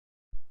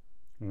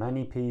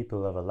Many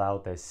people have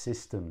allowed their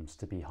systems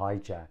to be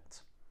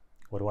hijacked.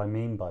 What do I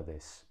mean by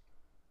this?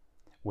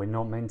 We're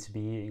not meant to be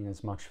eating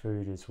as much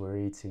food as we're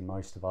eating,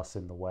 most of us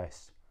in the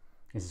West.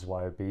 This is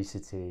why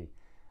obesity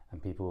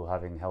and people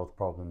having health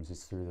problems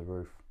is through the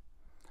roof.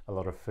 A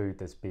lot of food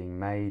that's being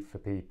made for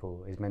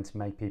people is meant to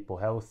make people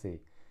healthy,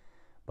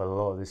 but a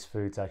lot of this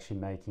food's actually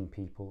making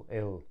people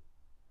ill.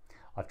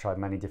 I've tried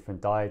many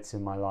different diets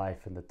in my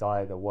life, and the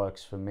diet that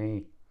works for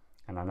me,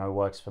 and I know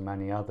works for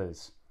many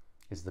others,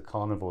 is the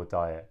carnivore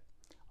diet.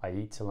 I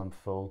eat till I'm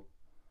full,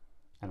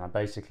 and I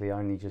basically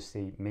only just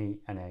eat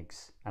meat and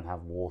eggs and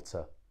have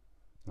water,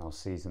 and I'll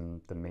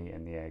season the meat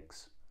and the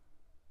eggs.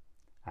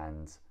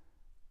 And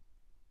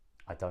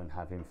I don't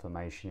have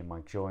inflammation in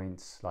my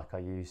joints like I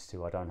used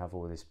to. I don't have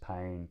all this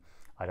pain.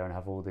 I don't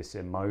have all this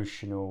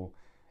emotional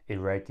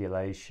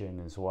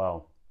irregulation as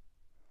well.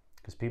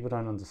 Because people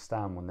don't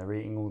understand, when they're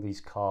eating all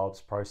these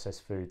carbs,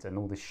 processed foods and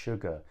all this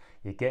sugar,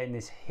 you're getting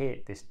this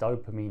hit, this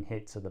dopamine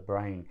hit to the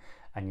brain,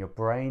 and your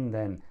brain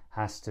then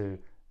has to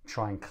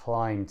try and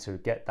climb to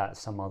get that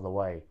some other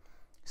way.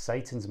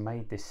 Satan's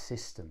made this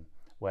system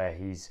where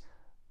he's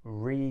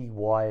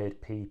rewired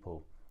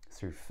people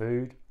through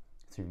food,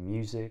 through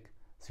music,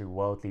 through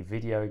worldly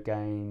video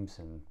games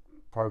and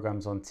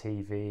programs on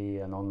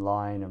TV and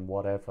online and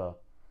whatever,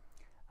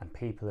 and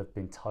people have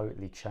been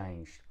totally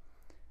changed.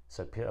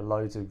 So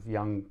loads of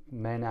young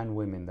men and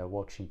women, they're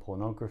watching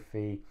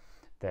pornography,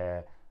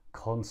 they're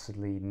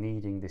constantly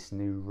needing this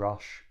new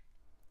rush,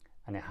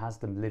 and it has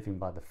them living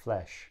by the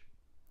flesh.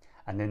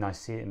 And then I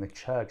see it in the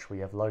church, where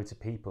you have loads of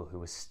people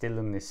who are still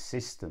in this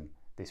system,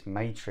 this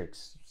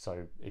matrix,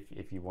 so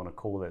if you want to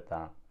call it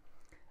that,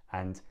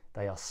 and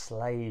they are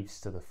slaves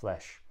to the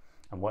flesh.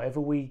 And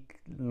whatever we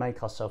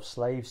make ourselves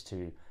slaves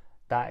to,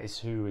 that is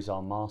who is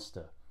our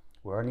master.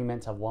 We're only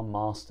meant to have one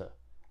master,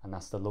 and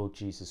that's the Lord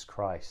Jesus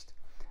Christ.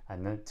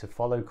 And then to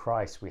follow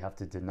Christ, we have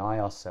to deny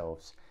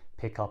ourselves,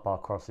 pick up our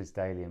crosses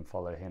daily and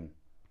follow him.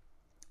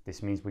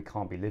 This means we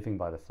can't be living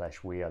by the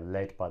flesh. We are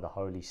led by the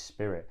Holy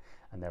Spirit,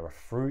 and there are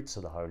fruits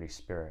of the Holy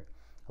Spirit: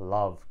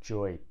 love,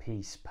 joy,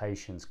 peace,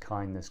 patience,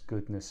 kindness,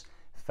 goodness,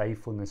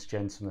 faithfulness,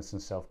 gentleness,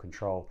 and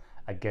self-control.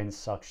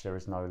 Against such there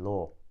is no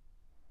law.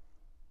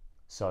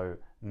 So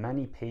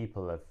many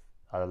people are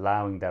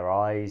allowing their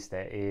eyes,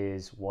 their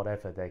ears,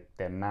 whatever,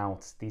 their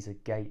mouths, these are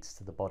gates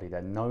to the body,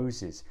 their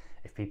noses,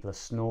 if people are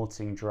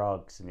snorting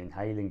drugs and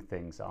inhaling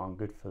things that aren't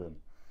good for them.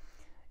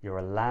 You're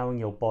allowing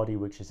your body,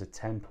 which is a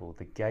temple,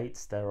 the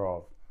gates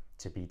thereof,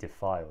 to be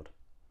defiled.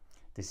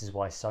 This is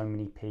why so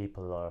many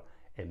people are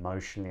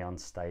emotionally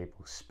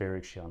unstable,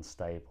 spiritually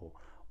unstable,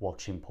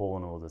 watching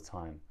porn all the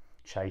time,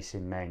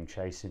 chasing men,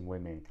 chasing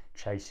women,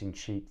 chasing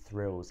cheap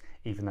thrills,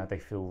 even though they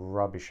feel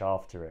rubbish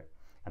after it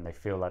and they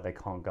feel like they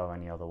can't go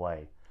any other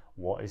way.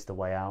 What is the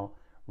way out?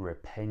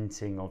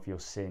 Repenting of your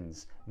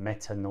sins,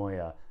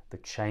 metanoia, the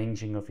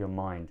changing of your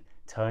mind,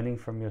 turning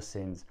from your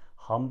sins,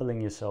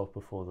 humbling yourself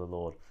before the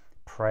Lord,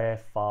 prayer,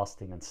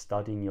 fasting, and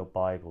studying your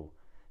Bible,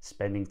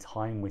 spending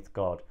time with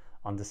God,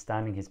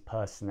 understanding his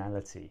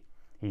personality.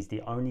 He's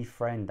the only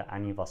friend that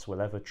any of us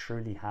will ever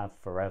truly have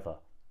forever.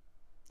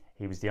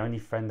 He was the only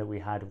friend that we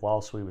had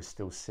whilst we were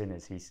still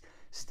sinners. He's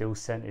still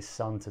sent his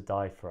son to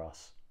die for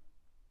us.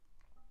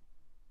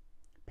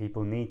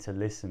 People need to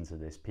listen to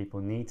this. People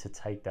need to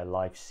take their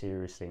life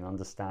seriously and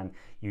understand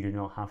you do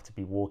not have to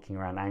be walking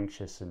around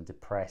anxious and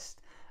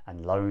depressed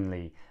and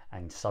lonely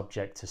and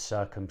subject to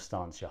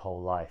circumstance your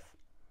whole life.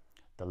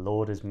 The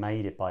Lord has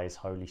made it by his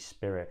Holy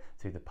Spirit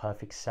through the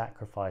perfect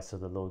sacrifice of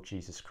the Lord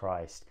Jesus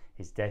Christ,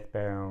 his death,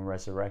 burial and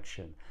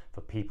resurrection,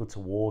 for people to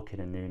walk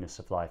in a newness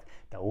of life.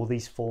 That all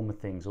these former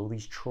things, all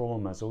these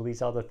traumas, all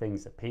these other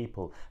things that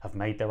people have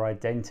made their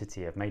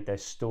identity, have made their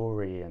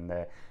story and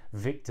their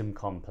victim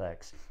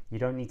complex, you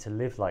don't need to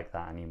live like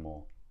that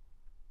anymore.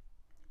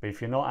 But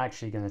if you're not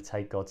actually going to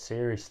take God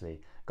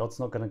seriously, God's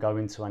not going to go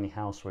into any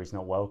house where he's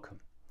not welcome.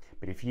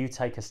 But if you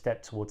take a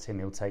step towards him,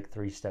 he'll take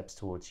 3 steps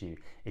towards you.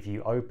 If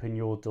you open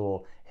your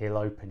door, he'll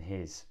open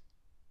his.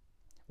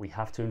 We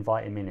have to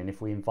invite him in, and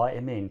if we invite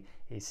him in,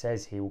 it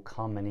says he will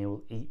come and he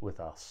will eat with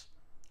us.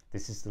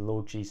 This is the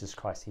Lord Jesus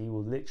Christ. He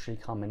will literally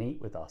come and eat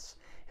with us.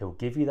 He'll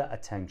give you that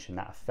attention,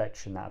 that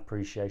affection, that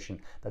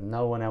appreciation that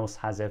no one else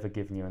has ever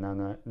given you,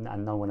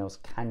 and no one else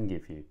can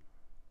give you.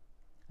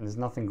 And there's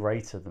nothing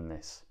greater than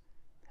this.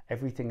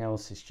 Everything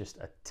else is just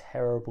a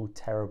terrible,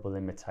 terrible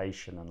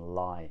imitation and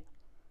lie.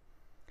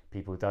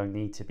 People don't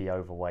need to be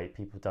overweight.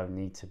 People don't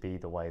need to be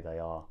the way they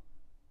are.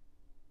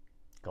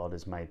 God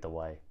has made the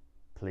way.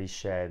 Please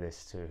share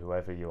this to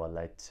whoever you are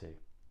led to.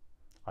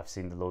 I've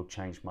seen the Lord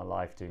change my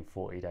life doing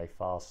 40-day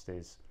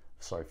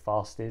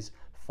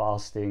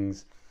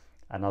fastings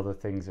and other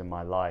things in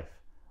my life.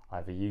 I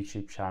have a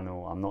YouTube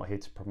channel. I'm not here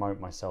to promote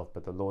myself,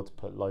 but the Lord's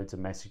put loads of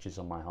messages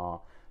on my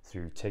heart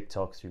through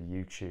TikTok, through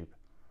YouTube.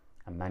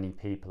 And many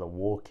people are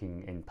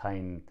walking in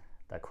pain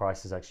that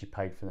Christ has actually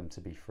paid for them to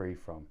be free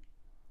from.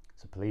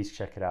 So please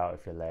check it out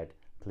if you're led.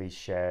 Please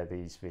share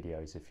these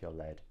videos if you're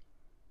led.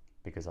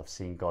 Because I've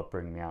seen God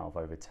bring me out of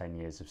over 10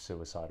 years of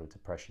suicidal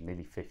depression,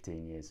 nearly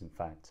 15 years in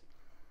fact,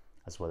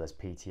 as well as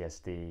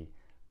PTSD,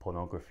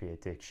 pornography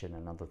addiction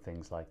and other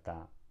things like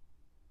that.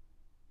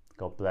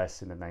 God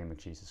bless in the name of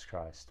Jesus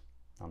Christ.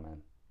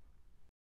 Amen.